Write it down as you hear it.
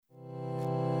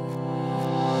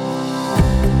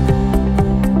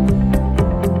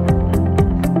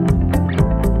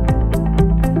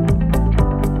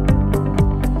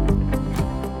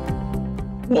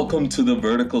Welcome to the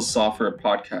Vertical Software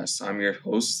Podcast. I'm your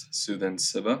host, Sudhan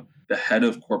Siva, the head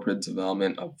of corporate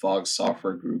development of VOG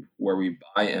Software Group, where we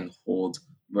buy and hold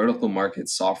vertical market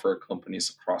software companies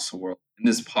across the world. In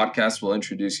this podcast, we'll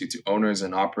introduce you to owners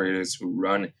and operators who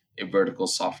run a vertical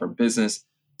software business,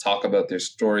 talk about their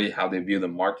story, how they view the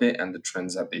market, and the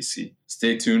trends that they see.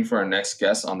 Stay tuned for our next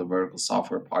guest on the Vertical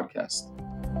Software Podcast.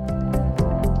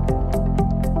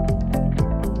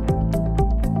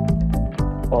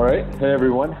 All right. Hey,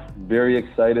 everyone. Very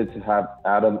excited to have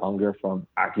Adam Unger from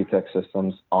Accutech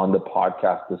Systems on the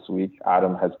podcast this week.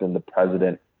 Adam has been the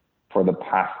president for the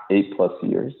past 8+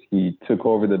 years. He took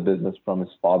over the business from his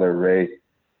father, Ray,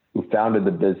 who founded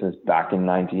the business back in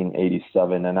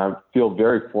 1987. And I feel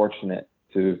very fortunate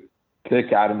to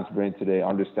pick Adam's brain today,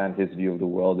 understand his view of the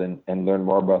world, and learn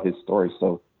more about his story.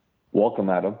 So welcome,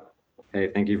 Adam. Hey,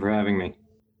 thank you for having me.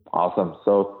 Awesome.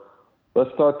 So let's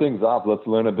start things off. Let's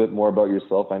learn a bit more about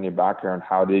yourself and your background.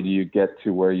 How did you get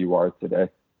to where you are today?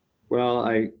 Well,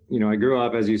 I grew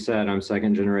up, as you said, I'm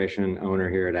second generation owner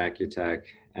here at Accutech.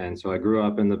 And so I grew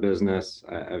up in the business.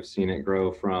 I've seen it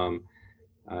grow from,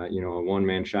 a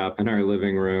one-man shop in our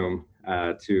living room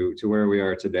to where we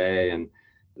are today. And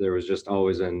there was just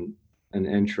always an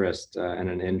interest and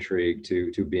an intrigue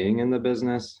to being in the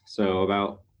business. So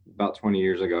about 20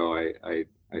 years ago,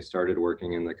 I started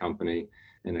working in the company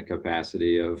in a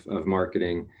capacity of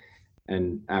marketing.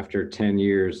 And after 10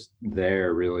 years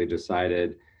there, really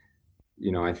decided,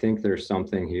 I think there's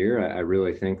something here. I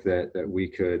really think that we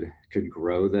could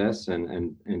grow this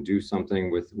and do something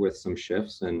with some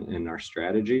shifts in our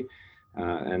strategy.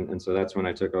 And so that's when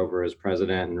I took over as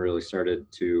president and really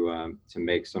started to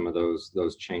make some of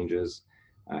those changes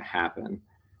happen.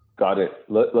 Got it.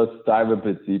 Let's dive a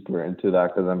bit deeper into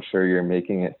that, because I'm sure you're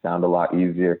making it sound a lot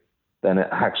easier than it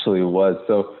actually was.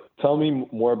 So tell me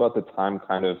more about the time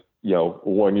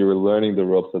when you were learning the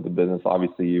ropes of the business.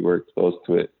 Obviously, you were exposed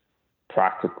to it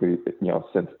practically,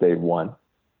 since day one.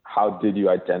 How did you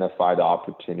identify the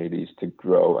opportunities to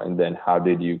grow? And then how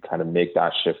did you kind of make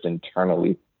that shift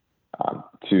internally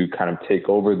to kind of take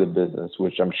over the business,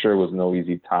 which I'm sure was no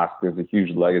easy task. There's a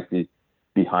huge legacy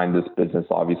behind this business,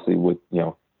 obviously, with,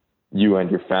 you and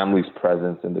your family's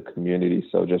presence in the community.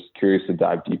 So just curious to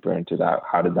dive deeper into that.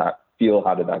 How did that feel?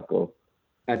 How did that go?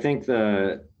 I think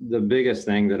the biggest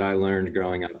thing that I learned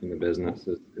growing up in the business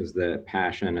is that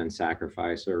passion and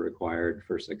sacrifice are required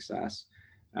for success,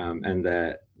 and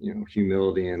that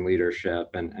humility and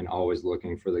leadership and always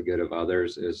looking for the good of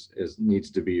others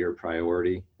needs to be your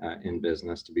priority in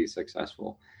business to be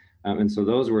successful. And so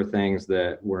those were things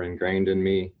that were ingrained in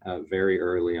me very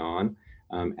early on,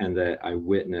 and that I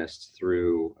witnessed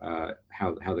through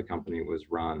how the company was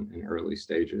run in early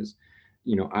stages.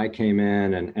 I came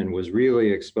in and was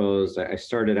really exposed. I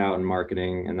started out in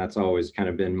marketing, and that's always kind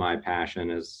of been my passion,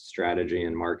 is strategy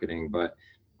and marketing. But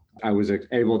I was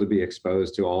able to be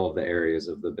exposed to all of the areas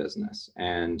of the business.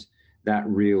 And that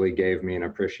really gave me an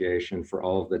appreciation for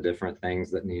all of the different things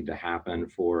that need to happen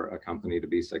for a company to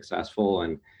be successful,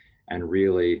 and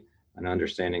really an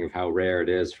understanding of how rare it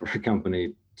is for a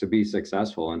company to be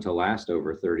successful and to last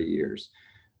over 30 years.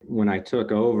 When I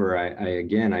took over,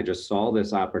 I just saw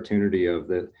this opportunity of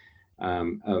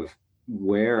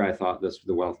where I thought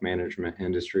the wealth management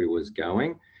industry was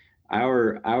going.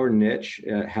 Our niche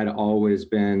had always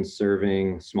been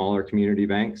serving smaller community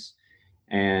banks,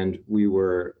 and we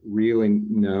were really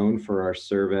known for our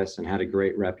service and had a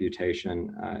great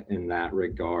reputation in that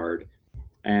regard.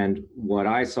 And what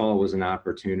I saw was an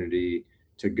opportunity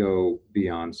to go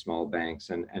beyond small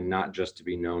banks and not just to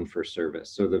be known for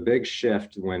service. So the big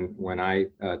shift when I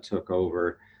took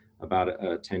over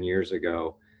about 10 years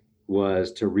ago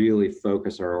was to really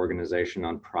focus our organization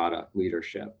on product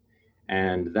leadership.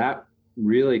 And that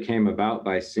really came about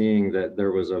by seeing that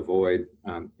there was a void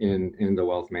in the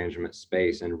wealth management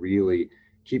space, and really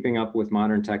keeping up with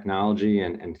modern technology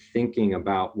and thinking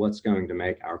about what's going to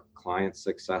make our clients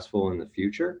successful in the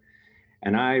future.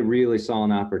 And I really saw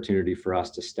an opportunity for us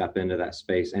to step into that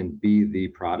space and be the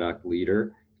product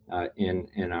leader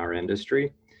in our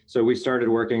industry. So we started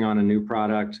working on a new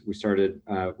product.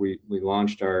 We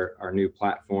launched our new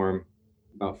platform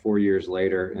about 4 years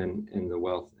later in the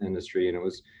wealth industry, and it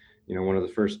was one of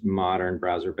the first modern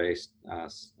browser-based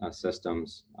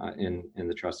systems in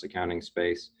the trust accounting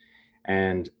space.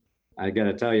 And I got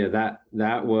to tell you that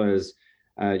was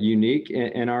unique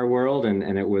in our world,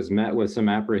 and it was met with some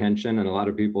apprehension. And a lot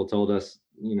of people told us,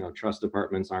 trust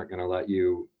departments aren't going to let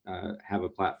you have a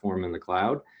platform in the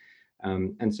cloud.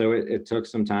 And so it took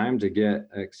some time to get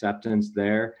acceptance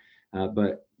there,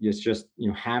 but it's just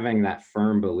having that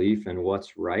firm belief in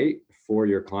what's right for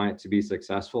your client to be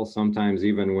successful, sometimes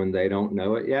even when they don't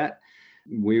know it yet.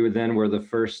 We were the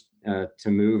first to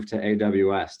move to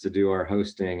AWS to do our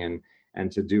hosting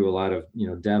and to do a lot of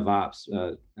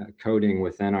DevOps coding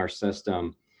within our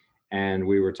system. And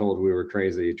we were told we were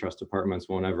crazy. Trust departments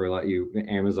won't ever let you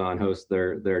Amazon host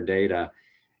their data.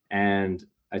 And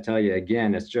I tell you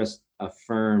again, it's just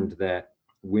affirmed that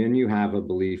when you have a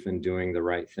belief in doing the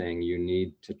right thing, you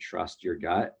need to trust your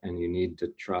gut and you need to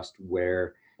trust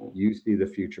where you see the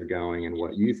future going and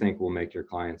what you think will make your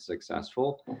clients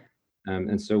successful.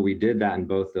 And so we did that in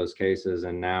both those cases.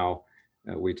 And now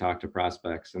we talk to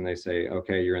prospects and they say,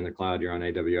 okay, you're in the cloud, you're on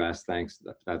AWS, thanks.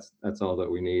 That's all that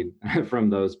we need from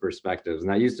those perspectives.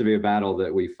 And that used to be a battle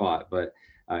that we fought, but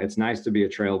it's nice to be a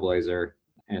trailblazer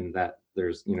and that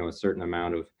there's, a certain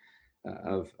amount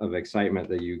of excitement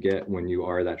that you get when you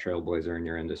are that trailblazer in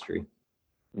your industry.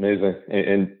 Amazing.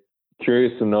 And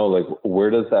curious to know, like,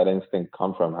 where does that instinct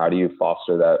come from? How do you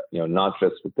foster that, not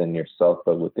just within yourself,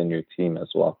 but within your team as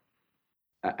well?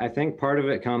 I think part of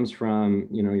it comes from,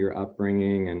 your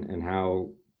upbringing and how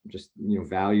just,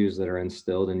 values that are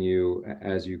instilled in you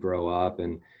as you grow up,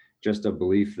 and just a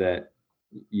belief that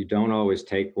you don't always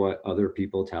take what other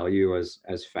people tell you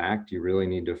as fact. You really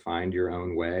need to find your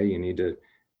own way. You need to,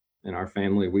 in our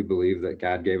family, we believe that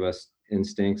God gave us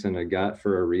instincts and a gut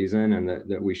for a reason, and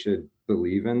that we should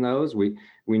believe in those. We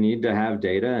need to have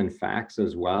data and facts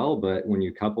as well. But when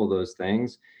you couple those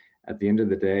things, at the end of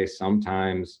the day,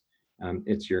 sometimes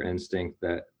it's your instinct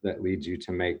that leads you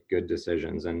to make good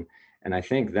decisions. And I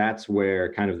think that's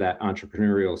where kind of that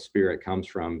entrepreneurial spirit comes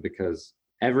from, because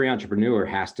every entrepreneur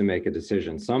has to make a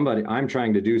decision. I'm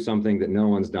trying to do something that no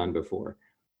one's done before.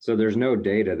 So there's no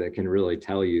data that can really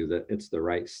tell you that it's the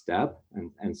right step.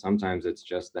 And sometimes it's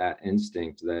just that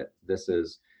instinct that this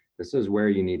is where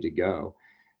you need to go.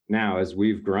 Now, as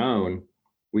we've grown,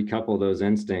 we couple those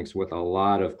instincts with a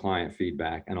lot of client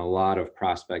feedback and a lot of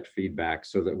prospect feedback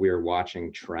so that we're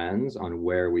watching trends on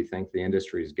where we think the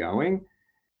industry is going.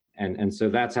 And so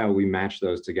that's how we match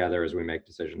those together as we make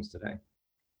decisions today.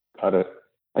 Got it.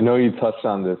 I know you touched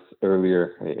on this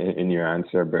earlier in your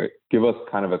answer, but give us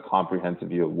kind of a comprehensive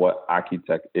view of what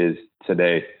Accutech is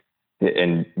today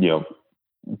and,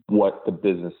 what the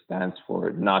business stands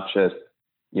for, not just,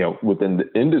 within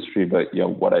the industry, but,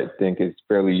 what I think is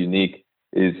fairly unique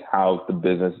is how the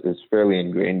business is fairly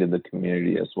ingrained in the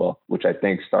community as well, which I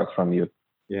think starts from you.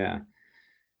 Yeah.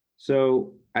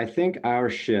 So I think our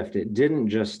shift, it didn't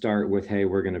just start with, hey,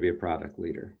 we're going to be a product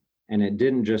leader. And it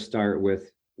didn't just start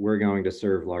with, we're going to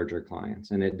serve larger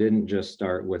clients. And it didn't just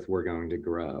start with, we're going to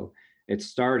grow. It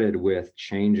started with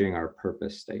changing our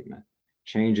purpose statement,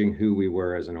 changing who we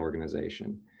were as an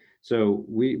organization. So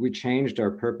we changed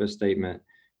our purpose statement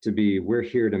to be, we're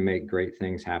here to make great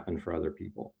things happen for other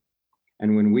people.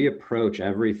 And when we approach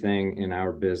everything in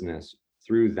our business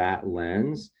through that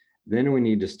lens, then we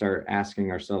need to start asking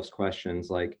ourselves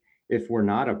questions like, if we're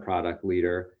not a product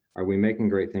leader, are we making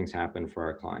great things happen for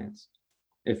our clients?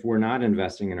 If we're not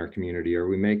investing in our community, are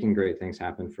we making great things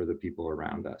happen for the people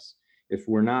around us? If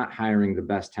we're not hiring the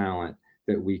best talent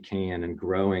that we can and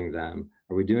growing them,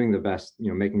 are we doing the best,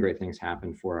 making great things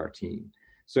happen for our team?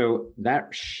 So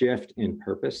that shift in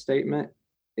purpose statement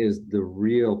is the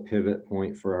real pivot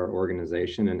point for our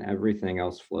organization, and everything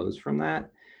else flows from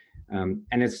that. And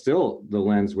it's still the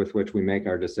lens with which we make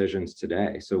our decisions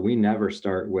today. So we never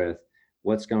start with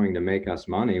what's going to make us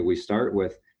money. We start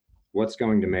with what's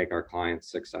going to make our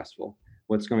clients successful,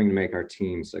 what's going to make our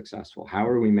team successful. How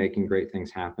are we making great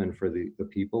things happen for the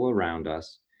people around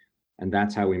us? And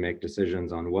that's how we make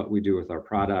decisions on what we do with our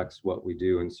products, what we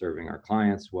do in serving our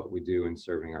clients, what we do in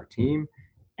serving our team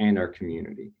and our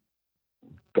community.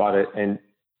 Got it. And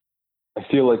I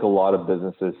feel like a lot of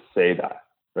businesses say that,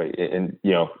 right? And,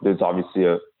 there's obviously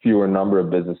a fewer number of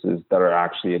businesses that are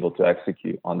actually able to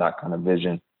execute on that kind of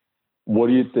vision. What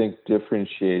do you think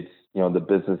differentiates, the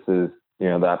businesses,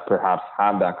 that perhaps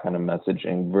have that kind of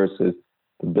messaging versus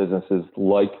the businesses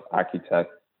like Accutech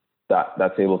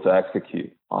that's able to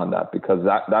execute on that? Because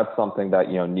that's something that,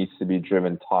 needs to be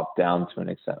driven top down to an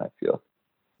extent, I feel.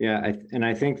 Yeah. And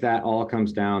I think that all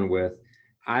comes down with,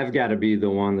 I've got to be the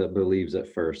one that believes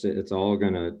it first. It's all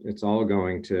going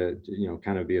to,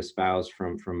 kind of be espoused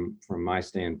from my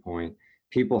standpoint.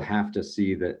 People have to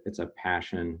see that it's a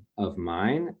passion of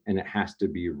mine and it has to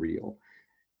be real.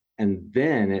 And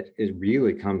then it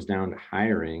really comes down to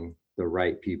hiring the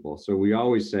right people. So we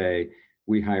always say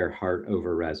we hire heart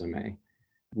over resume.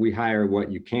 We hire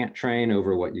what you can't train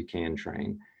over what you can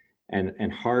train.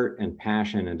 And heart and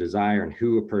passion and desire and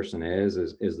who a person is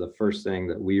the first thing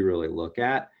that we really look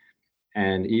at.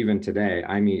 And even today,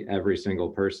 I meet every single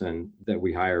person that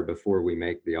we hire before we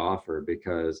make the offer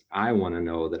because I want to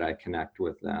know that I connect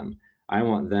with them. I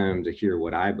want them to hear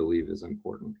what I believe is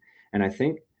important. And I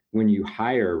think when you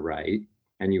hire right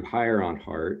and you hire on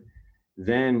heart,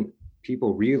 then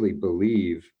people really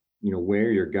believe,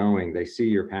 where you're going. They see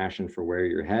your passion for where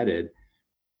you're headed,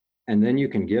 and then you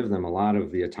can give them a lot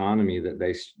of the autonomy that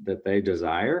they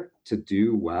desire to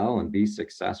do well and be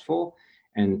successful.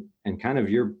 And kind of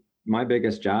my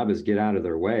biggest job is get out of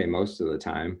their way most of the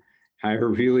time, hire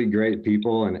really great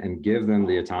people, and give them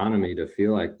the autonomy to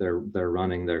feel like they're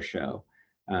running their show.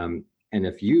 And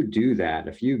if you do that,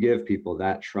 if you give people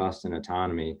that trust and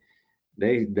autonomy,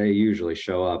 they usually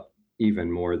show up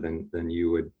even more than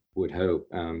you would hope,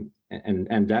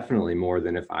 and definitely more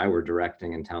than if I were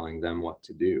directing and telling them what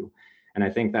to do. And I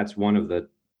think that's one of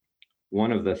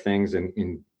the things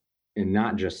in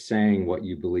not just saying what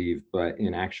you believe, but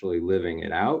in actually living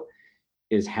it out,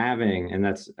 is having, and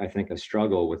that's, I think, a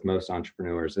struggle with most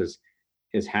entrepreneurs,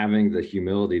 is having the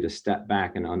humility to step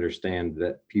back and understand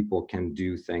that people can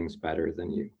do things better than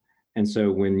you. And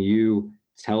so when you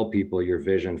tell people your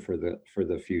vision for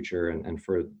the future, and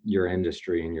for your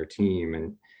industry and your team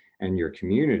and your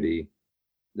community,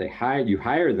 you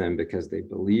hire them because they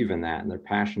believe in that and they're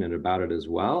passionate about it as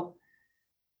well.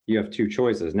 You have two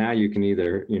choices. Now you can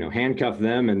either, handcuff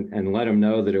them and let them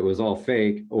know that it was all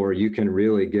fake, or you can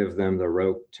really give them the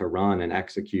rope to run and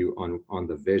execute on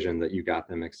the vision that you got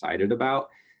them excited about.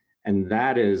 And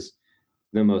that is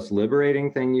the most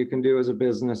liberating thing you can do as a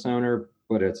business owner,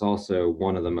 but it's also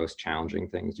one of the most challenging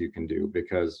things you can do,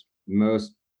 because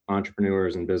most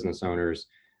entrepreneurs and business owners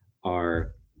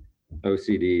are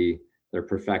OCD, they're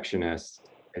perfectionists.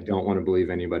 I don't want to believe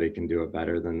anybody can do it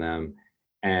better than them.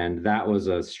 And that was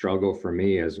a struggle for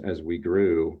me as we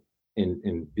grew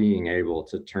in being able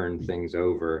to turn things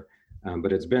over.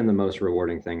 But it's been the most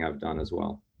rewarding thing I've done as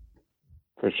well.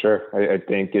 For sure. I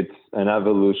think it's an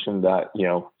evolution that,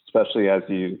 especially as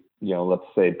let's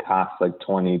say past like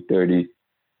 20, 30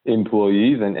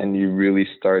 employees, and you really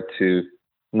start to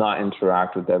not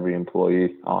interact with every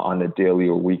employee on a daily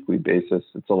or weekly basis,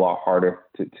 it's a lot harder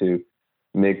to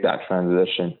make that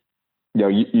transition.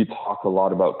 You talk a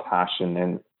lot about passion,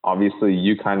 and obviously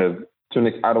you kind of,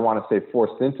 I don't want to say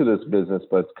forced into this business,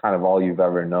 but it's kind of all you've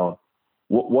ever known.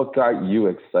 What got you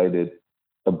excited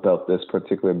about this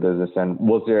particular business? And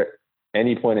was there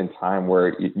any point in time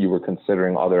where you were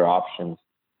considering other options,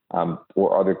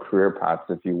 or other career paths,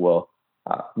 if you will,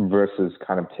 versus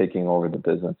kind of taking over the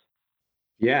business?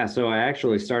 Yeah, so I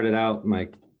actually started out my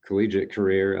collegiate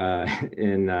career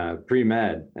in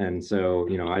pre-med, and so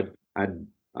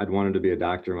I'd wanted to be a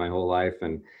doctor my whole life,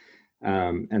 and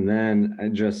then I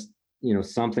just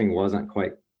something wasn't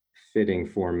quite fitting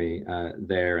for me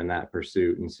there in that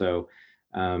pursuit, and so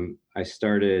I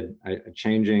started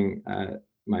changing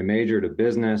my major to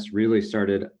business. Really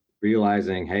started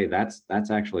realizing, hey, that's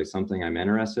actually something I'm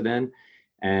interested in,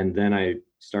 and then I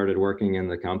started working in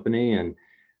the company, and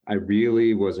I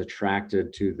really was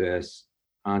attracted to this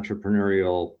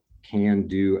entrepreneurial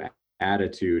can-do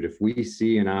attitude. If we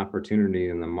see an opportunity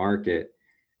in the market,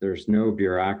 there's no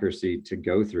bureaucracy to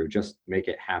go through, just make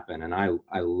it happen. And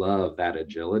I love that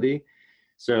agility.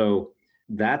 So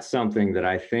that's something that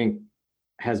I think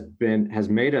has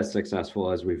made us successful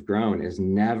as we've grown, is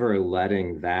never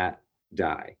letting that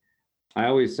die. I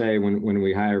always say when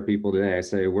we hire people today, I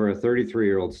say we're a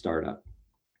 33-year-old startup,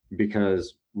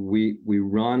 because we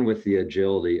run with the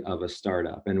agility of a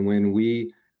startup. And when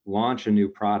we launch a new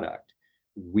product,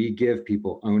 we give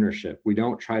people ownership. We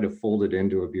don't try to fold it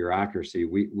into a bureaucracy.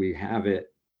 We have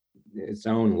its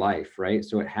own life, right?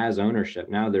 So it has ownership.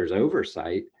 Now there's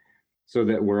oversight, so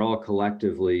that we're all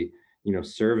collectively,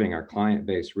 serving our client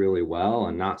base really well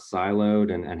and not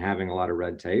siloed and having a lot of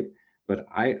red tape. But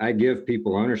I give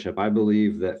people ownership. I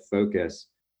believe that focus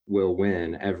will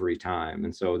win every time.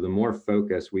 And so the more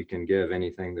focus we can give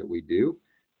anything that we do,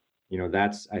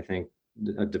 that's, I think,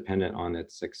 dependent on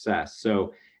its success.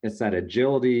 So it's that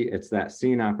agility, it's that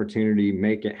seeing opportunity,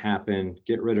 make it happen,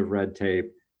 get rid of red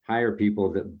tape, hire people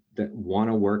that want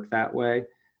to work that way,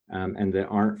 and that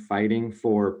aren't fighting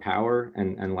for power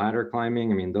and ladder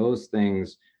climbing. I mean, those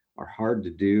things are hard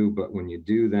to do, but when you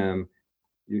do them,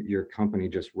 your company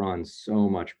just runs so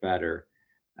much better.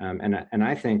 And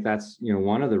I think that's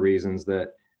one of the reasons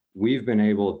that we've been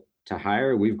able to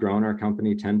hire. We've grown our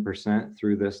company 10%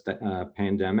 through this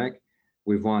pandemic.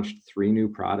 We've launched 3 new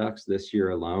products this year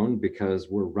alone, because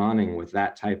we're running with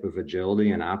that type of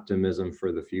agility and optimism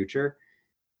for the future.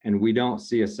 And we don't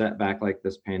see a setback like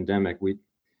this pandemic.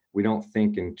 We don't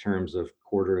think in terms of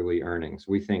quarterly earnings.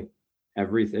 We think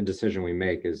every decision we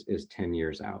make is 10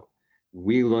 years out.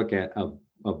 we look at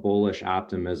a bullish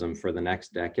optimism for the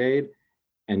next decade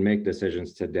and make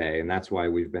decisions today. And that's why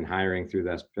we've been hiring through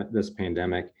this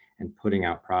pandemic and putting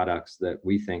out products that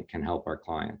we think can help our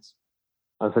clients.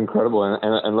 That's incredible.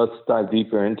 And let's dive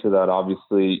deeper into that.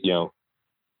 Obviously,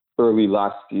 early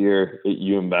last year,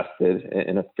 you invested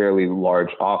in a fairly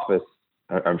large office,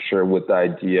 I'm sure with the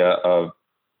idea of,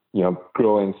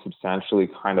 growing substantially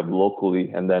kind of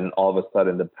locally. And then all of a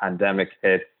sudden the pandemic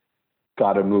hit,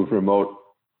 got to move remote,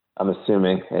 I'm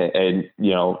assuming. And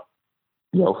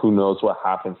who knows what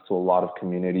happens to a lot of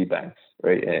community banks,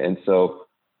 right? And so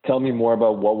tell me more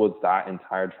about what was that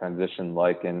entire transition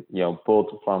like, and both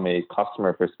from a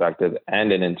customer perspective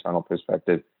and an internal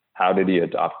perspective, how did you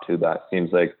adapt to that?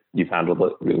 Seems like you've handled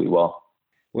it really well.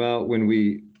 Well, when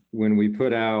we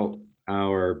put out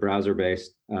our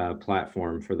browser-based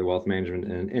platform for the wealth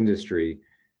management industry,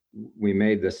 we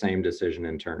made the same decision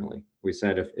internally. We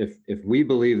said if we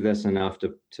believe this enough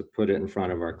to put it in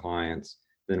front of our clients,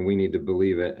 then we need to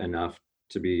believe it enough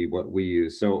to be what we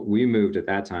use. So we moved at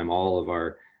that time all of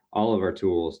our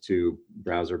tools to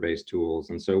browser-based tools,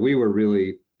 and so we were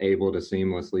really able to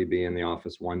seamlessly be in the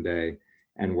office one day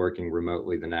and working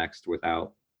remotely the next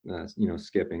without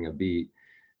skipping a beat.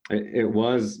 It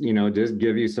was just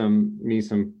give you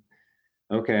some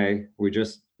okay, we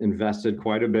just invested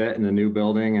quite a bit in a new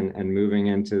building and moving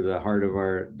into the heart of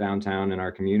our downtown and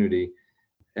our community,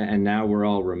 and now we're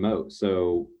all remote.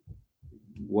 So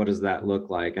what does that look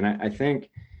like? And I think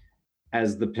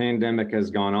as the pandemic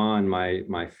has gone on,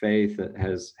 my faith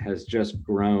has just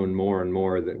grown more and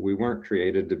more that we weren't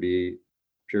created to be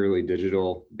purely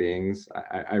digital beings.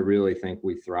 I really think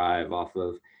we thrive off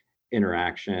of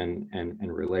interaction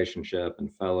and relationship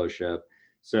and fellowship.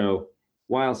 So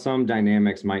while some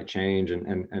dynamics might change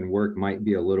and work might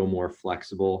be a little more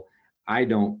flexible, I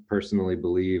don't personally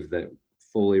believe that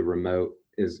fully remote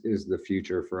is the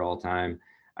future for all time.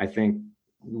 I think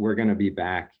we're going to be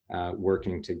back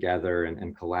working together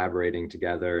and collaborating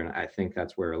together. And I think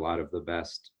that's where a lot of the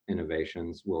best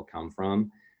innovations will come from.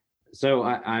 So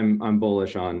I'm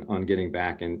bullish on getting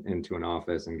back into an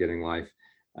office and getting life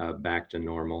back to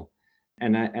normal.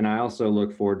 And I also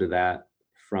look forward to that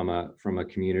from a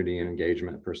community and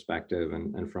engagement perspective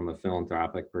and from a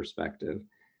philanthropic perspective.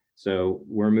 So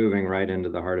we're moving right into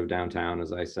the heart of downtown.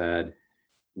 As I said,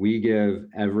 we give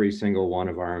every single one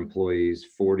of our employees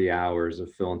 40 hours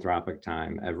of philanthropic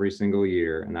time every single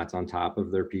year, and that's on top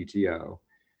of their PTO,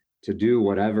 to do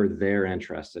whatever they're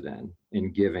interested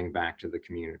in giving back to the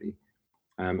community.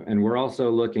 And we're also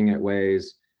looking at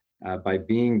ways by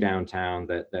being downtown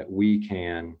that we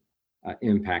can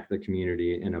impact the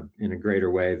community in a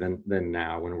greater way than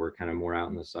now when we're kind of more out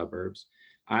in the suburbs.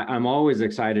 I'm always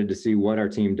excited to see what our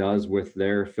team does with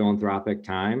their philanthropic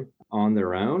time on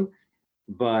their own,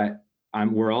 but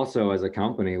we're also as a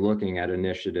company looking at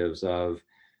initiatives of,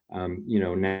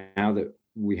 now that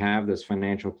we have this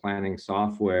financial planning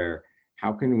software,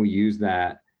 how can we use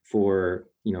that for,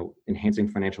 enhancing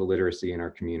financial literacy in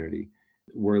our community?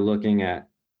 We're looking at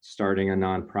starting a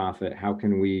nonprofit. How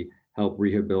can we help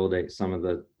rehabilitate some of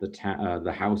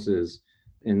the houses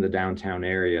in the downtown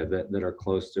area that are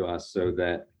close to us, so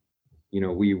that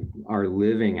we are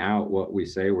living out what we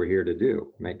say we're here to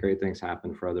do, make great things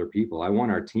happen for other people. I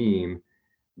want our team,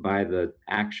 by the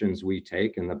actions we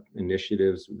take and the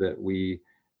initiatives that we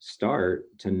start,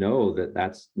 to know that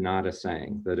that's not a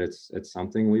saying, that it's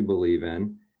something we believe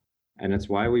in, and it's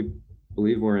why we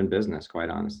believe we're in business. Quite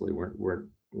honestly,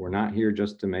 we're not here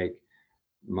just to make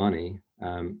money.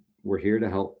 We're here to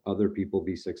help other people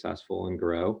be successful and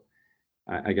grow.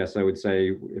 I guess I would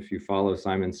say, if you follow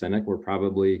Simon Sinek,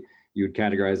 you would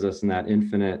categorize us in that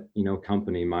infinite,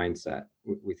 company mindset.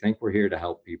 We think we're here to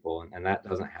help people, and that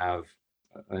doesn't have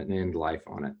an end life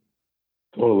on it.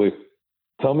 Totally.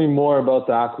 Tell me more about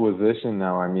the acquisition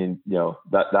now. I mean,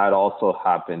 that also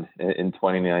happened in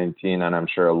 2019, and I'm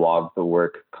sure a lot of the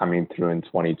work coming through in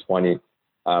 2020.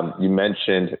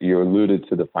 You alluded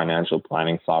to the financial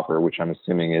planning software, which I'm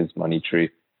assuming is MoneyTree.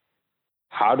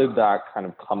 How did that kind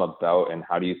of come about, and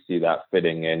how do you see that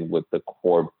fitting in with the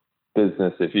core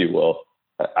business, if you will,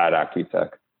 at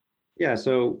Accutech? Yeah,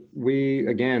 so we,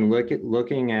 again,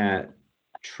 looking at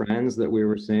trends that we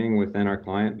were seeing within our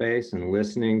client base and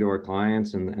listening to our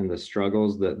clients and the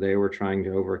struggles that they were trying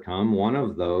to overcome. One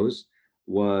of those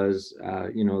was,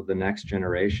 the next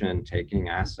generation taking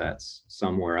assets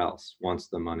somewhere else once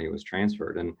the money was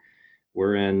transferred. And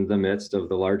we're in the midst of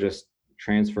the largest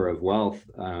transfer of wealth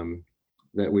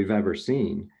that we've ever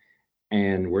seen.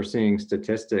 And we're seeing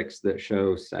statistics that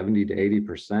show 70 to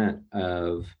 80%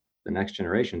 of the next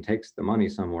generation takes the money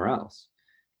somewhere else.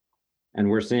 And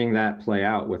we're seeing that play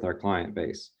out with our client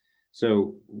base.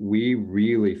 So we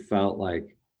really felt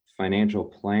like financial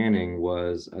planning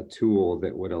was a tool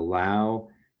that would allow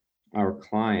our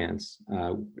clients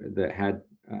that had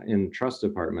in trust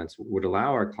departments would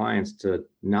allow our clients to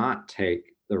not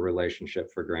take the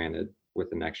relationship for granted with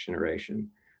the next generation,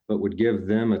 but would give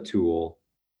them a tool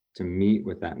to meet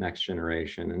with that next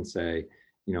generation and say,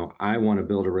 I want to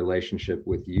build a relationship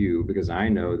with you because I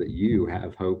know that you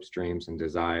have hopes, dreams, and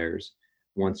desires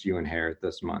once you inherit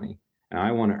this money. And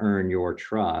I want to earn your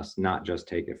trust, not just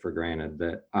take it for granted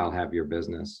that I'll have your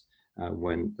business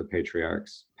when the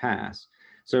patriarchs pass.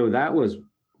 So that was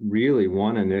really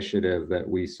one initiative that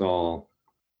we saw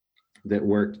that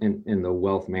worked in the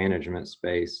wealth management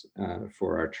space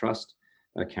for our trust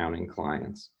accounting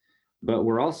clients. But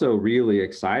we're also really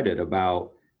excited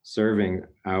about serving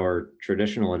our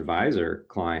traditional advisor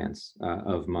clients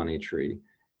of Money Tree,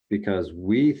 because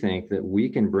we think that we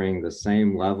can bring the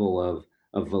same level of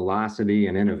velocity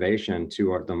and innovation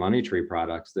to the Money Tree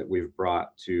products that we've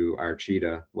brought to our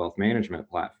Cheetah wealth management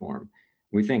platform.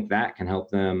 We think that can help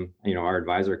them, our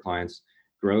advisor clients,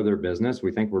 grow their business.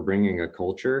 We think we're bringing a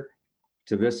culture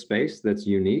to this space that's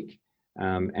unique.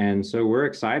 And so we're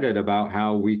excited about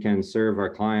how we can serve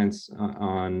our clients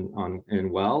in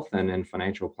wealth and in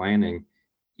financial planning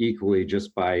equally,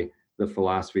 just by the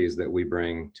philosophies that we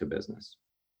bring to business.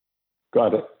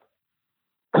 Got it.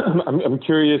 I'm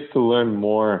curious to learn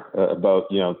more about,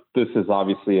 this is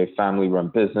obviously a family-run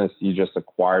business. You just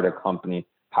acquired a company.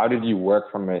 How did you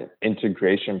work from an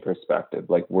integration perspective?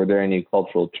 Like, were there any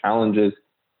cultural challenges?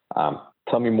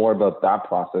 Tell me more about that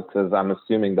process, because I'm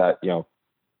assuming that,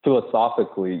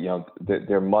 philosophically,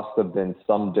 there must have been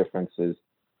some differences,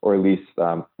 or at least,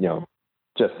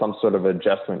 just some sort of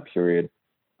adjustment period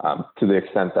to the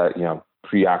extent that,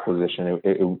 pre-acquisition,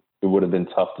 it would have been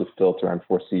tough to filter and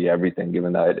foresee everything,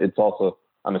 given that it's also,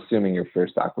 I'm assuming, your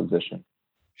first acquisition.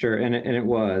 Sure, and it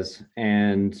was.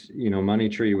 And, Money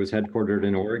Tree was headquartered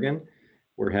in Oregon.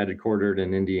 We're headquartered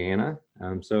in Indiana.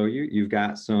 So you've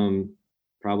got some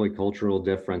probably cultural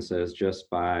differences just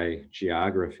by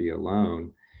geography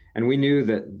alone. And we knew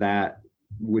that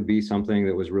would be something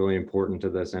that was really important to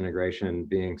this integration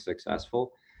being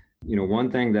successful. One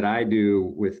thing that I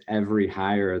do with every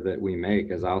hire that we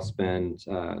make is I'll spend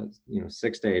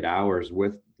 6 to 8 hours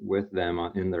with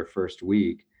them in their first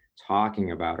week,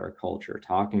 talking about our culture,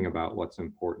 talking about what's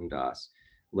important to us,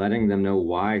 letting them know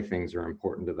why things are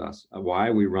important to us,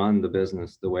 why we run the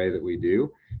business the way that we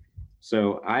do.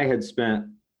 So I had spent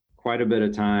quite a bit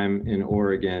of time in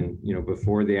Oregon,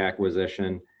 before the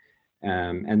acquisition.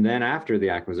 And then after the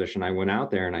acquisition, I went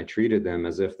out there and I treated them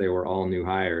as if they were all new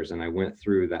hires. And I went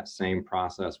through that same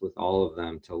process with all of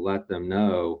them to let them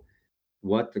know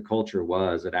what the culture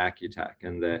was at Accutech,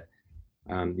 and that,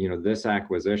 this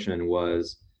acquisition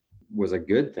was a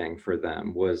good thing for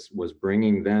them, was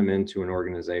bringing them into an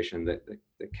organization that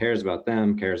cares about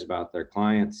them, cares about their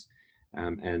clients.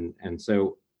 And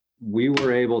so we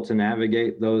were able to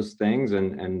navigate those things.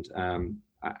 And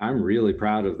I'm really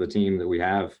proud of the team that we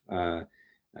have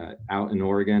out in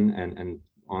Oregon and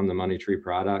on the Money Tree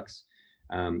products.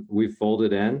 We've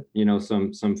folded in,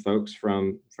 some folks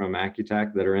from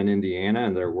Accutech that are in Indiana,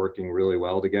 and they're working really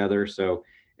well together. So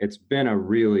it's been a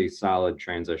really solid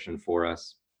transition for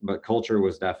us, but culture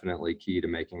was definitely key to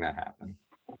making that happen.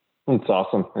 It's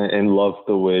awesome, and love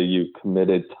the way you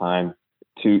committed time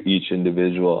to each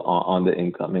individual on the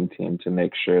incoming team to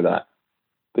make sure that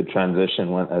the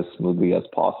transition went as smoothly as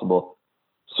possible.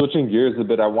 Switching gears a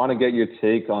bit, I want to get your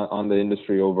take on the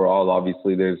industry overall.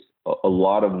 Obviously, there's a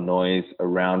lot of noise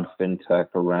around fintech,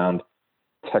 around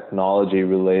technology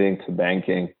relating to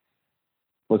banking.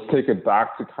 Let's take it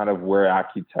back to kind of where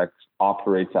Accutech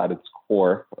operates at its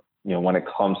core, when it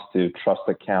comes to trust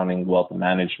accounting, wealth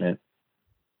management.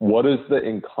 What is the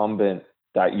incumbent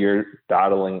that you're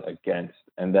battling against?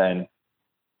 And then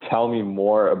tell me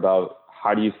more about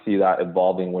how do you see that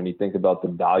evolving when you think about the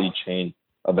value chain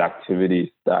of activities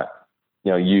that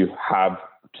you have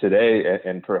today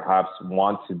and perhaps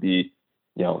want to be,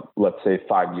 let's say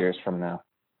 5 years from now?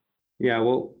 Yeah,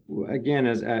 well, again,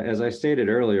 as I stated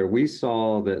earlier, we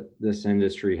saw that this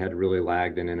industry had really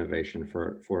lagged in innovation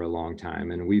for a long time,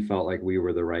 and we felt like we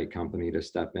were the right company to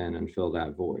step in and fill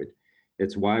that void.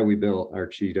 It's why we built our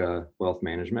Cheetah wealth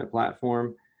management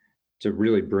platform, to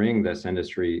really bring this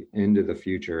industry into the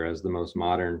future as the most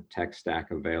modern tech stack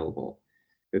available.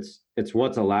 It's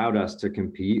what's allowed us to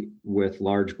compete with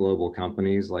large global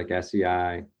companies like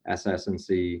SEI,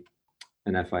 SS&C,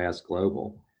 and FIS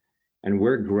Global. And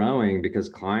we're growing because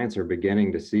clients are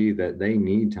beginning to see that they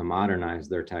need to modernize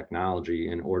their technology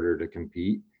in order to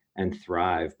compete and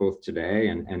thrive both today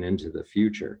and into the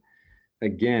future.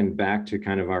 again, back to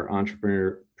kind of our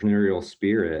entrepreneurial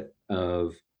spirit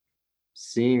of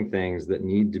seeing things that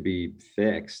need to be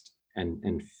fixed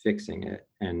and fixing it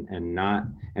and not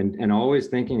and always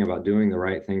thinking about doing the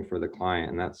right thing for the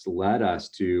client. And that's led us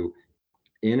to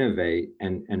innovate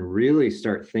and really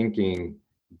start thinking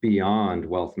beyond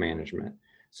wealth management.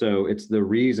 So it's the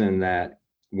reason that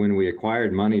when we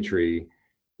acquired Money Tree,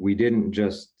 we didn't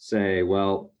just say,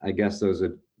 well, I guess those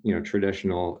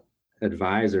traditional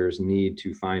advisors need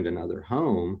to find another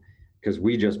home because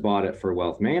we just bought it for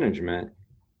wealth management.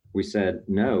 We said,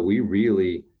 no,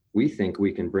 we think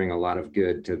we can bring a lot of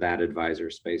good to that advisor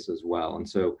space as well. And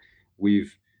so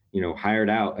we've hired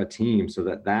out a team so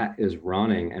that is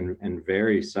running and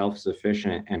very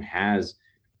self-sufficient and has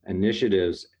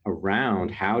initiatives around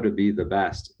how to be the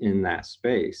best in that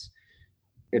space.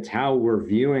 It's how we're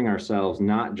viewing ourselves,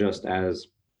 not just as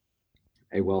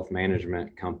a wealth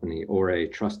management company or a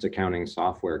trust accounting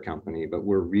software company, but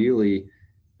we're really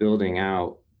building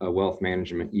out a wealth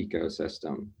management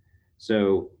ecosystem.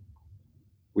 So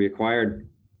we acquired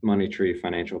Money Tree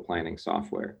financial planning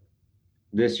software.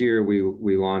 This year,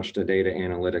 we launched a data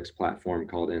analytics platform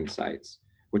called Insights,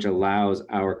 which allows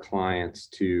our clients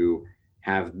to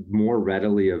have more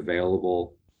readily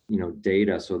available,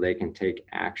 data so they can take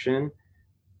action,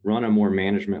 run a more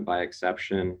management by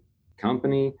exception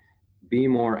company, be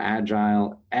more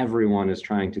agile. Everyone is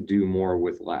trying to do more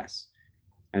with less.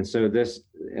 And so this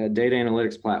data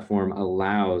analytics platform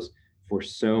allows for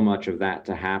so much of that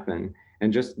to happen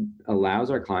and just allows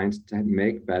our clients to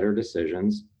make better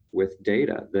decisions with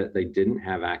data that they didn't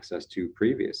have access to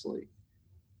previously.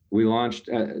 We launched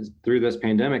through this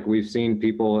pandemic, we've seen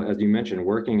people, as you mentioned,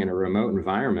 working in a remote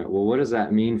environment. Well, what does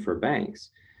that mean for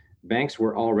banks? Banks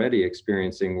were already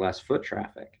experiencing less foot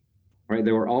traffic, right?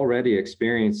 They were already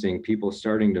experiencing people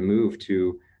starting to move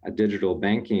to a digital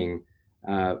banking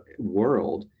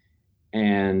world,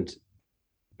 and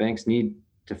banks need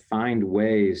to find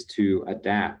ways to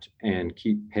adapt and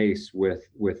keep pace with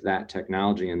that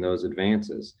technology and those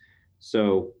advances.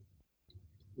 So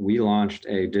we launched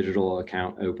a digital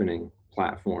account opening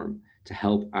platform to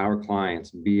help our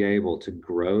clients be able to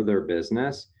grow their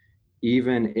business,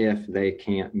 even if they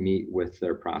can't meet with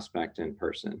their prospect in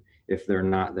person, if they're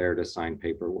not there to sign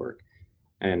paperwork.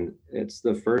 And it's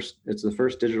the first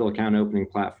digital account opening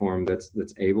platform that's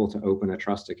able to open a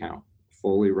trust account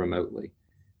fully remotely.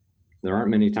 There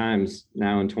aren't many times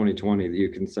now in 2020 that you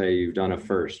can say you've done a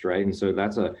first, right? And so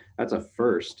that's a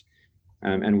first.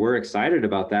 And we're excited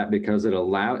about that because it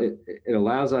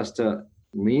allows us to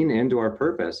lean into our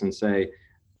purpose and say,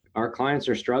 our clients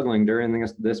are struggling during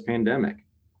this pandemic.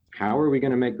 How are we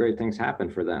going to make great things happen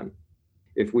for them?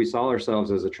 If we saw ourselves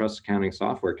as a trust accounting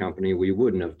software company, we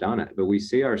wouldn't have done it. But we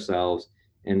see ourselves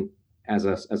as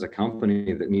a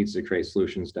company that needs to create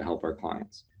solutions to help our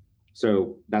clients.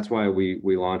 So that's why we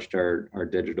launched our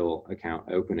digital account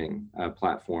opening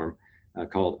platform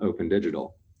called Open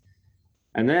Digital.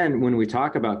 And then when we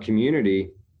talk about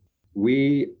community,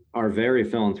 we are very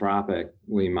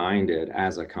philanthropically minded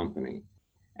as a company,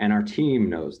 and our team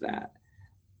knows that.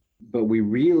 But we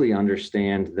really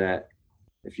understand that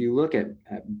if you look at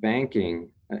banking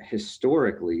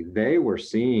historically, they were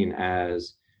seen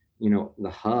as, the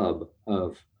hub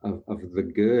of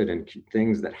the good and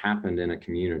things that happened in a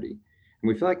community. And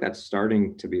we feel like that's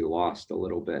starting to be lost a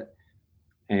little bit.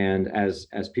 And as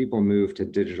people move to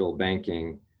digital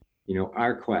banking,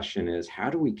 our question is, how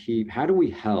do we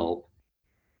help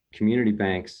community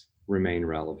banks remain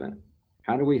relevant?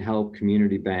 How do we help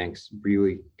community banks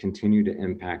really continue to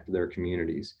impact their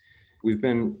communities? We've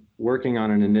been working on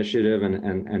an initiative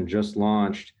and just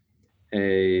launched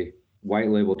a white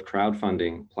labeled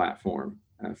crowdfunding platform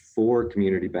for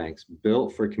community banks,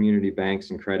 built for community banks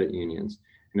and credit unions.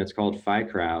 And it's called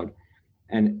FiCrowd.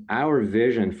 And our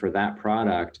vision for that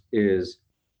product is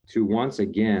to once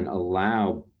again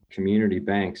allow community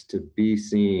banks to be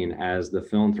seen as the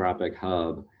philanthropic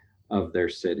hub of their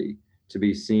city, to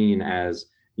be seen as,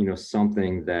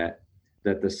 something that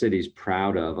the city's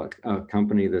proud of, a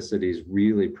company the city's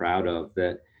really proud of,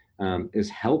 that is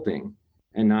helping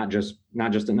and not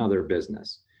just another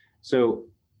business. So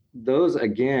those,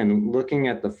 again, looking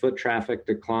at the foot traffic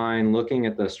decline, looking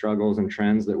at the struggles and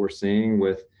trends that we're seeing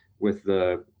with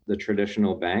the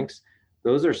traditional banks,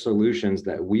 those are solutions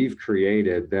that we've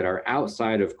created that are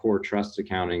outside of core trust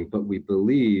accounting, but we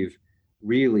believe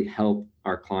really help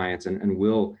our clients and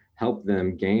will help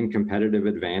them gain competitive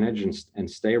advantage and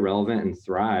stay relevant and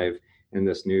thrive in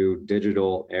this new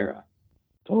digital era.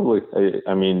 Totally.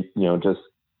 I mean, just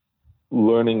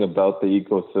learning about the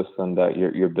ecosystem that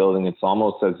you're building, it's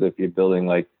almost as if you're building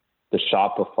like the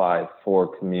Shopify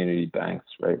for community banks,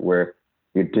 right? Where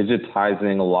You're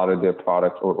digitizing a lot of their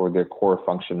product or their core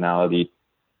functionality,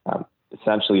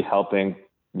 essentially helping,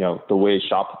 the way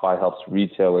Shopify helps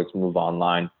retailers move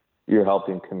online, you're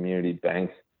helping community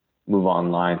banks move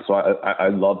online. So I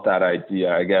love that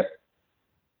idea. I guess,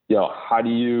 how do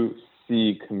you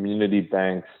see community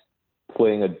banks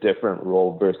playing a different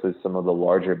role versus some of the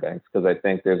larger banks? Because I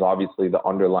think there's obviously the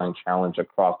underlying challenge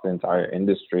across the entire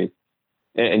industry.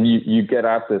 And you get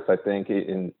at this, I think,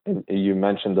 you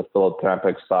mentioned the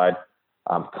philanthropic side,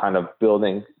 kind of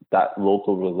building that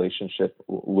local relationship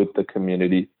with the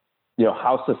community.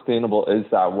 How sustainable is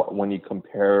that when you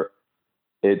compare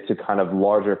it to kind of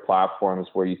larger platforms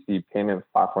where you see payment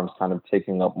platforms kind of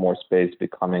taking up more space,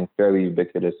 becoming fairly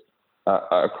ubiquitous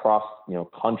across,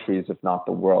 countries, if not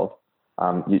the world.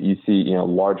 You see,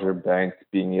 larger banks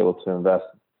being able to invest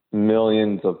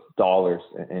millions of dollars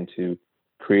into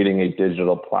creating a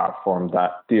digital platform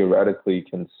that theoretically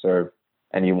can serve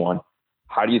anyone.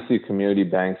 How do you see community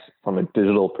banks from a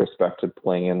digital perspective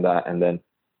playing in that, and then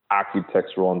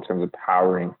Accutech's role in terms of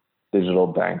powering digital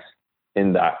banks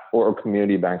in that, or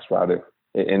community banks rather,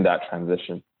 in that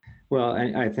transition? Well,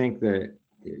 I think that,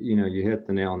 you hit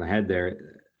the nail on the head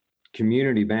there.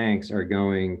 Community banks are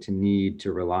going to need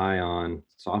to rely on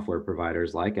software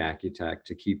providers like Accutech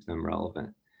to keep them relevant.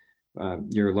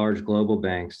 Your large global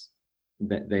banks,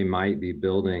 that they might be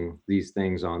building these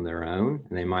things on their own,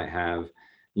 and they might have,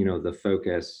 the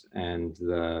focus and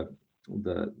the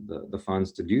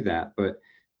funds to do that. But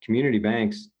community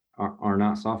banks are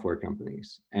not software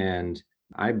companies, and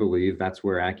I believe that's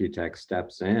where Accutech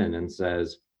steps in and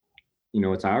says,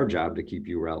 it's our job to keep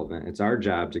you relevant. It's our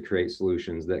job to create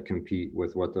solutions that compete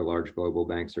with what the large global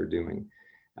banks are doing,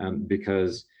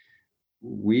 because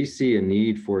we see a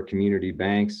need for community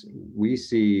banks.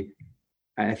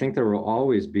 I think there will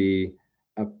always be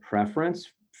a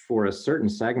preference for a certain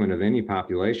segment of any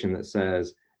population that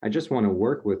says, I just want to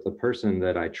work with the person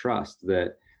that I trust,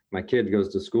 that my kid goes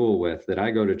to school with, that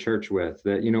I go to church with,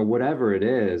 that, whatever it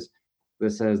is,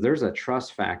 that says there's a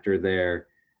trust factor there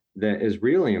that is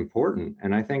really important.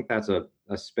 And I think that's a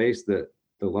space that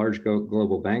the large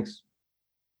global banks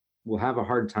will have a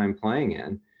hard time playing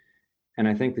in. And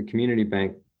I think the community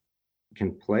bank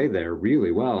can play there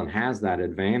really well and has that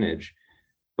advantage,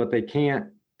 but they can't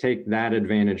take that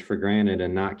advantage for granted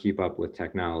and not keep up with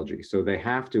technology. So they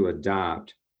have to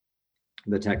adopt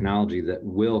the technology that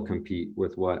will compete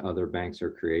with what other banks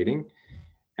are creating.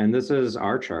 And this is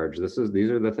our charge. These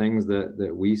are the things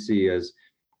that we see as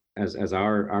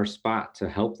our spot to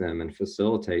help them and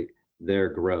facilitate their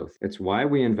growth. It's why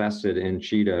we invested in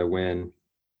Cheetah when,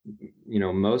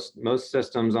 most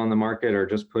systems on the market are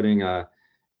just putting a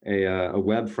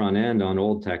web front end on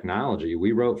old technology.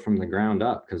 We wrote from the ground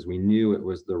up because we knew it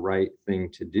was the right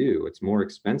thing to do. It's more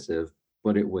expensive,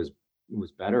 but it was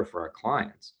better for our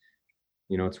clients.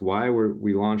 It's why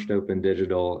we launched Open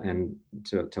Digital, and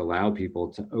to allow people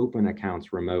to open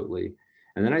accounts remotely.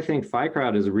 And then I think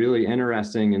FiCrowd is really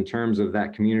interesting in terms of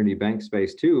that community bank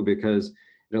space too, because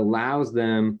it allows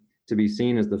them to be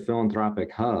seen as the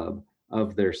philanthropic hub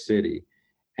of their city.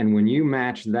 And when you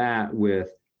match that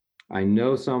with, I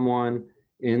know someone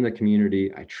in the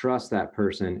community, I trust that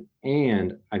person,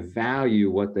 and I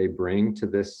value what they bring to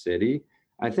this city,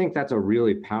 I think that's a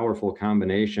really powerful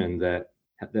combination that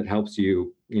helps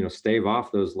you, stave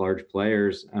off those large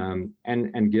players,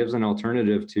 and gives an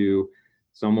alternative to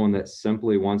someone that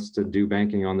simply wants to do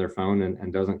banking on their phone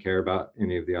and doesn't care about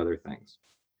any of the other things.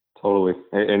 Totally.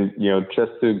 And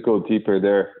just to go deeper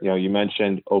there, you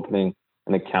mentioned opening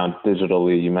an account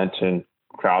digitally, you mentioned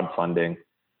crowdfunding.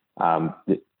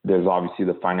 There's obviously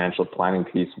the financial planning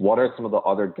piece. What are some of the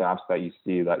other gaps that you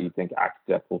see that you think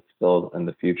Accutech will fill in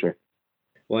the future?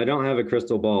 Well, I don't have a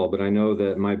crystal ball, but I know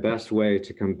that my best way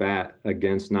to combat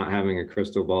against not having a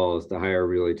crystal ball is to hire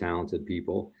really talented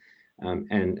people.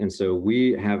 And so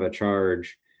we have a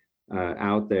charge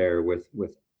out there with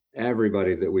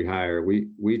everybody that we hire.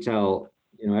 We tell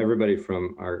everybody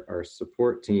from our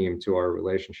support team to our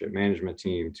relationship management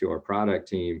team to our product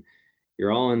team,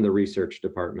 you're all in the research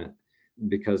department,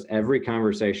 because every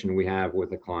conversation we have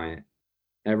with a client,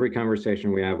 every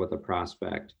conversation we have with a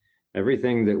prospect,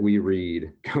 everything that we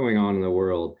read going on in the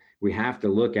world, we have to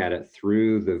look at it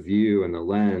through the view and the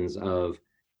lens of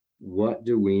what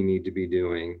do we need to be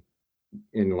doing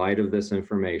in light of this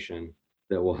information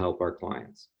that will help our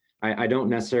clients. I don't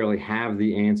necessarily have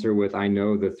the answer with, I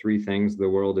know the 3 things the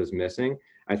world is missing.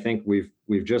 I think we've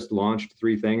just launched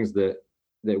 3 things that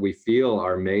we feel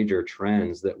are major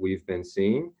trends that we've been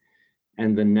seeing.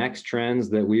 And the next trends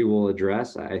that we will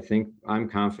address, I'm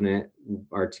confident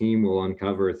our team will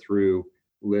uncover through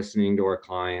listening to our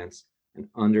clients, and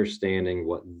understanding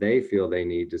what they feel they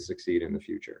need to succeed in the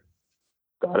future.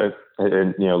 Got it.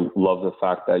 And love the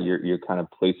fact that you're kind of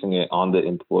placing it on the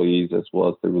employees as well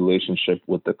as the relationship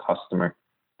with the customer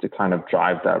to kind of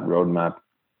drive that roadmap.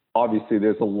 Obviously,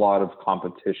 there's a lot of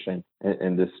competition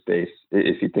in this space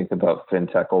if you think about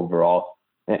fintech overall.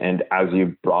 And as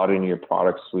you broaden your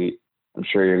product suite, I'm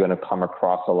sure you're going to come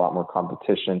across a lot more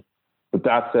competition. But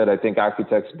that said, I think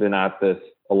Accutech's been at this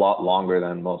a lot longer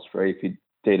than most, right? If you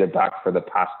date it back for the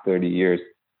past 30 years,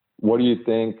 what do you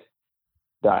think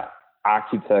that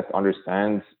Accutech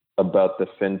understands about the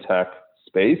fintech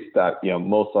space that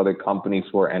most other companies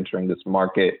who are entering this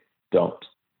market don't?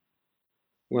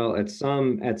 Well, at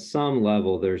some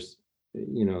level, there's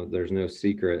no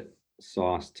secret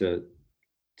sauce to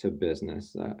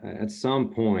business. At some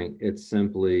point, it's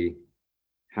simply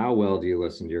how well do you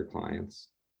listen to your clients?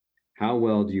 How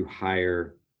well do you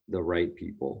hire the right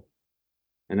people?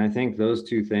 And I think those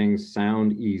two things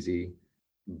sound easy,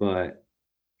 but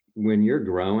when you're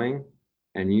growing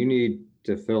and you need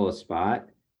to fill a spot,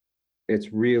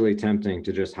 it's really tempting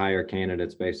to just hire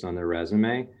candidates based on their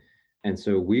resume. And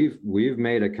so we've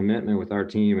made a commitment with our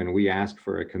team, and we ask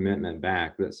for a commitment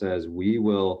back that says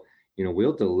we'll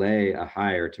delay a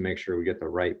hire to make sure we get the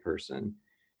right person.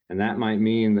 And that might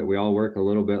mean that we all work a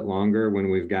little bit longer when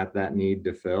we've got that need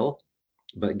to fill,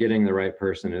 but getting the right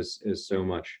person is so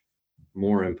much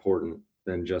more important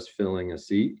than just filling a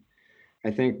seat.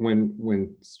 I think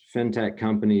when fintech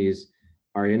companies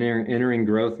are entering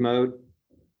growth mode,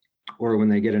 or when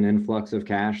they get an influx of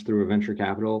cash through a venture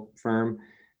capital firm,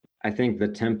 I think the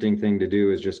tempting thing to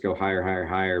do is just go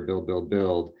hire,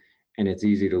 build, and it's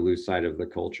easy to lose sight of the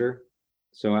culture.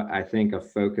 So I think a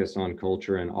focus on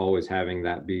culture and always having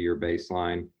that be your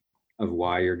baseline of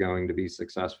why you're going to be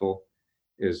successful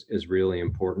is really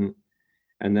important.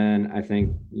 And then I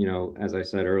think, as I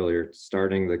said earlier,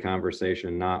 starting the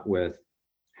conversation not with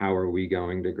how are we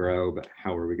going to grow, but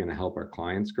how are we going to help our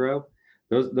clients grow?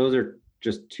 Those are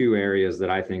just two areas that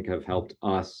I think have helped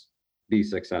us be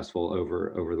successful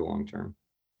over the long term.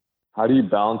 How do you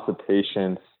balance the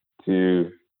patience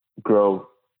to grow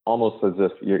almost as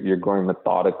if you're growing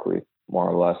methodically, more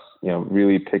or less,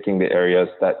 really picking the areas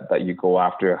that you go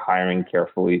after, hiring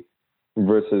carefully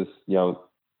versus,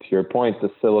 to your point,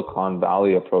 the Silicon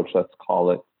Valley approach, let's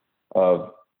call it,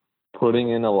 of putting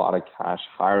in a lot of cash,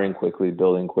 hiring quickly,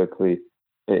 building quickly.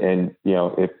 And,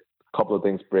 if a couple of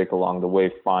things break along the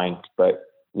way, fine. But,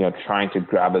 trying to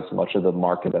grab as much of the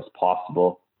market as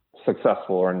possible,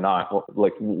 successful or not.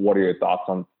 What are your thoughts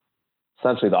on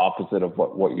essentially the opposite of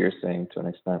what you're saying to an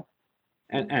extent?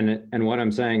 And what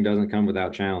I'm saying doesn't come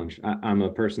without challenge. I'm a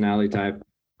personality type.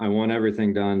 I want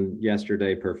everything done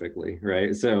yesterday perfectly,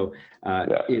 right? So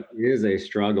It is a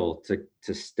struggle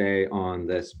to stay on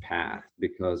this path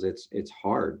because it's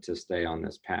hard to stay on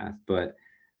this path. But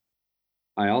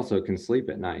I also can sleep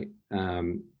at night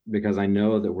because I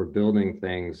know that we're building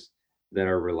things that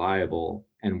are reliable,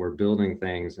 and we're building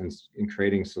things and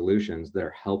creating solutions that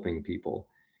are helping people.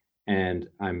 And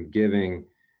I'm giving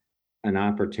an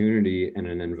opportunity and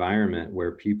an environment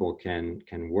where people can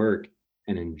work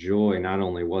and enjoy not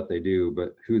only what they do,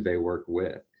 but who they work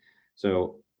with.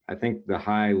 So I think the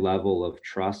high level of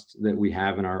trust that we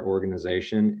have in our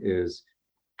organization is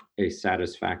a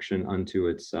satisfaction unto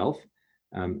itself,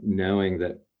 knowing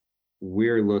that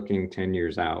we're looking 10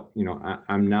 years out.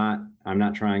 I'm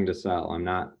not trying to sell. I'm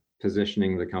not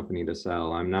positioning the company to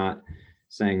sell. I'm not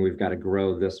saying we've got to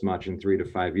grow this much in 3 to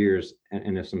 5 years.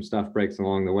 And if some stuff breaks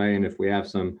along the way, and if we have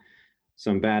some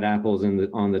bad apples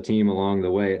on the team along the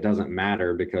way, it doesn't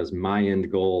matter because my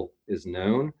end goal is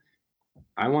known.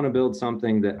 I want to build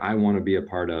something that I want to be a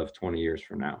part of 20 years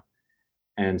from now.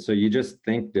 And so you just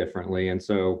think differently. And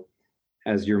so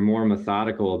as you're more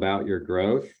methodical about your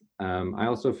growth, I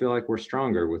also feel like we're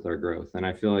stronger with our growth. And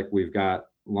I feel like we've got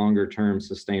longer term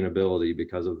sustainability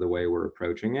because of the way we're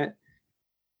approaching it.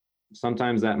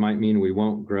 Sometimes that might mean we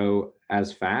won't grow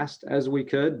as fast as we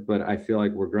could, but I feel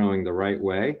like we're growing the right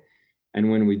way. And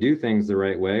when we do things the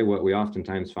right way, what we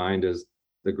oftentimes find is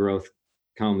the growth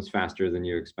comes faster than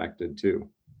you expected too.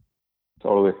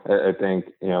 Totally. I think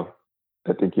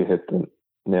you hit the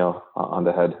nail on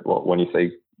the head when you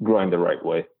say growing the right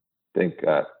way. I think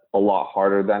a lot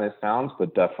harder than it sounds,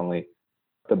 but definitely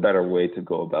the better way to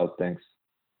go about things.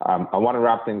 I want to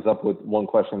wrap things up with one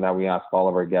question that we ask all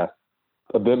of our guests,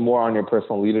 a bit more on your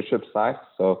personal leadership side.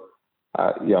 So,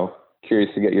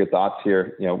 curious to get your thoughts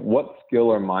here. What skill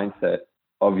or mindset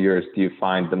of yours do you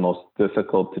find the most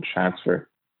difficult to transfer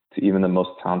to even the most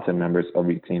talented members of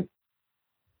your team?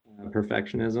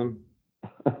 Perfectionism.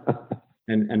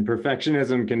 and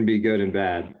perfectionism can be good and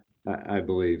bad, I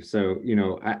believe. So,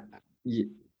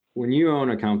 when you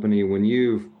own a company, when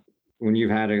you've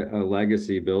had a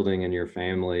legacy building in your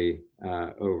family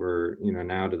over,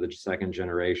 now to the second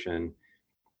generation,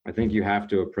 I think you have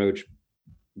to approach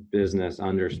business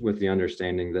with the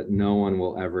understanding that no one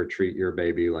will ever treat your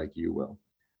baby like you will,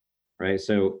 right?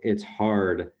 So it's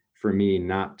hard for me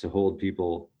not to hold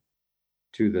people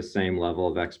to the same level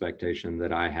of expectation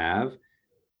that I have,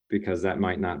 because that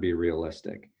might not be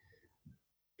realistic.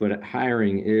 But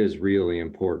hiring is really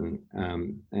important.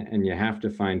 And you have to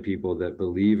find people that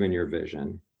believe in your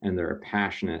vision and they're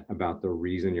passionate about the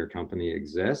reason your company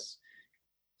exists.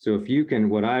 So if you can,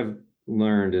 what I've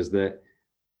learned is that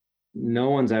no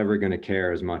one's ever going to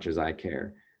care as much as I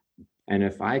care. And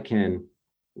if I can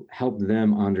help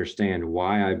them understand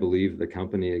why I believe the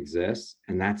company exists,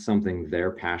 and that's something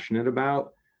they're passionate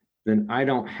about, then I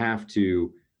don't have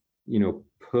to,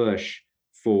 push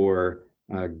for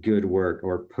good work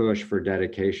or push for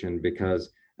dedication,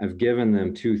 because I've given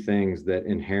them two things that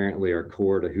inherently are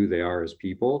core to who they are as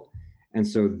people. And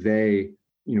so they,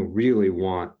 really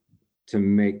want to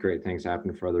make great things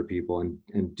happen for other people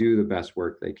and do the best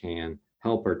work they can,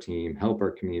 help our team, help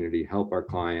our community, help our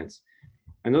clients.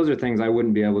 And those are things I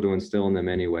wouldn't be able to instill in them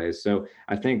anyways. So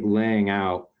I think laying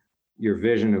out your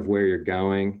vision of where you're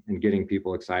going and getting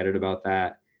people excited about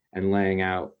that, and laying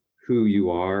out who you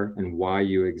are and why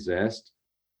you exist,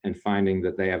 and finding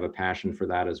that they have a passion for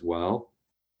that as well.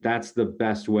 That's the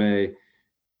best way.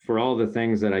 For all the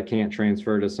things that I can't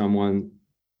transfer to someone,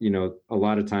 a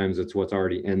lot of times it's what's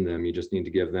already in them. You just need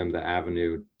to give them the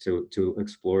avenue to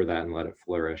explore that and let it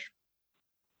flourish.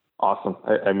 Awesome.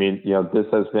 I mean, this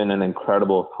has been an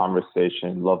incredible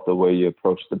conversation. Love the way you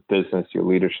approach the business, your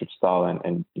leadership style,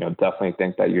 and definitely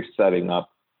think that you're setting up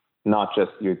not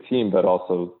just your team, but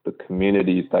also the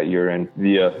communities that you're in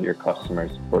via your customers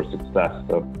for success.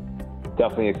 So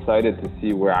definitely excited to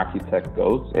see where Accutech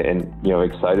goes, and,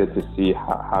 excited to see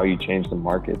how you change the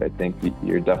market. I think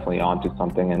you're definitely onto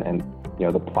something, and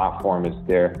the platform is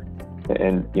there,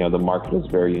 and, the market is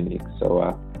very unique.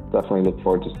 So, definitely look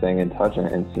forward to staying in touch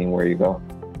and seeing where you go.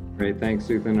 Great. Thanks,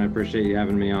 Suthan. I appreciate you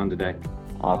having me on today.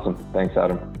 Awesome. Thanks,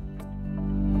 Adam.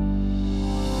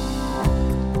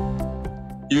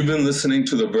 You've been listening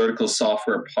to the Vertical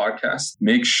Software Podcast.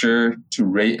 Make sure to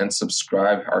rate and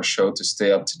subscribe our show to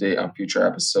stay up to date on future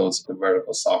episodes of the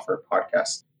Vertical Software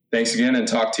Podcast. Thanks again, and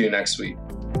talk to you next week.